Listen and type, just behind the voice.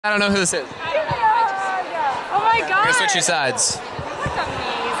I don't know who this is. Oh my god. We're gonna switch your sides. You look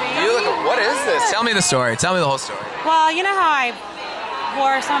amazing. You look. What is this? Tell me the story. Tell me the whole story. Well, you know how I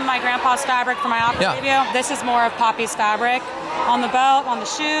wore some of my grandpa's fabric for my opera debut? This is more of Poppy's fabric. On the belt, on the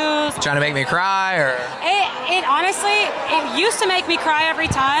shoes. Trying to make me cry, or? It honestly, it used to make me cry every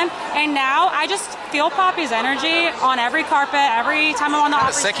time, and now I just feel Poppy's energy on every carpet, every time I'm on the opera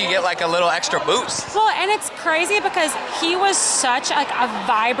It's sick stage. you get like a little extra boost. Well, and it's crazy because he was such like a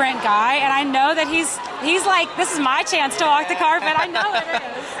vibrant guy, and I know that he's like, this is my chance to walk the carpet. I know it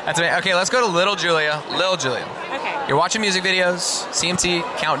is. That's amazing. Okay, let's go to Little Julia. Little Julia. Okay. You're watching music videos, CMT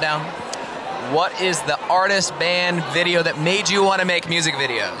Countdown. What is the artist, band, video that made you want to make music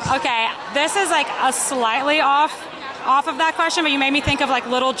videos? Okay, this is like a slightly off of that question, but you made me think of like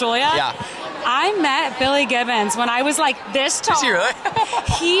Little Julia. Yeah. I met Billy Gibbons when I was like this tall. Is he really?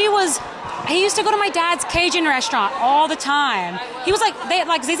 He used to go to my dad's Cajun restaurant all the time. He was like,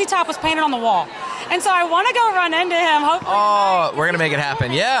 ZZ Top was painted on the wall. And so I want to go run into him, hopefully. Oh, we're going to make it happen,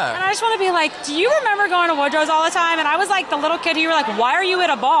 And yeah. I just want to be like, do you remember going to Woodrow's all the time? And I was like the little kid who you were like, why are you at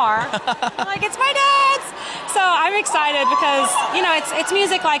a bar? I'm like, it's my dad's. So I'm excited because, you know, it's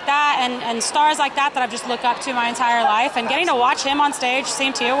music like that and stars like that I've just looked up to my entire life. And getting to watch him on stage,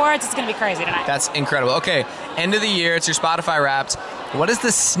 CMT Awards, it's going to be crazy tonight. That's incredible. Okay, end of the year, it's your Spotify Wrapped. What is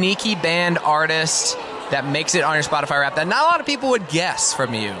the sneaky band artist that makes it on your Spotify Wrapped that not a lot of people would guess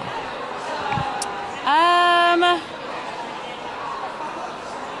from you?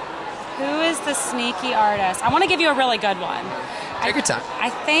 Who is the sneaky artist? I want to give you a really good one. Take your time. I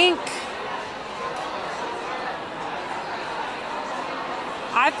think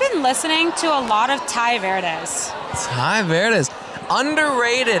I've been listening to a lot of Ty Verdes. Ty Verdes.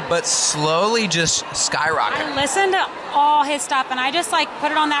 Underrated, but slowly just skyrocketing. I listen to all his stuff, and I just like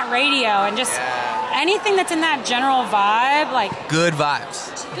put it on that radio, and just anything that's in that general vibe, like good vibes.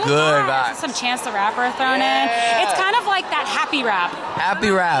 Good vibes. Some Chance the Rapper thrown in. It's kind of like that happy rap. Happy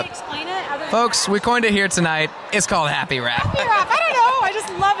rap. Explain it, other than Folks, we coined it here tonight. It's called Happy Rap. happy rap. I don't know. I just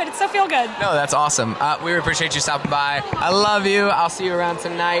love it. It's so feel good. No, that's awesome. We appreciate you stopping by. I love you. I'll see you around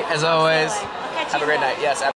tonight, as always. I'll catch Have a you great later. night. Yes.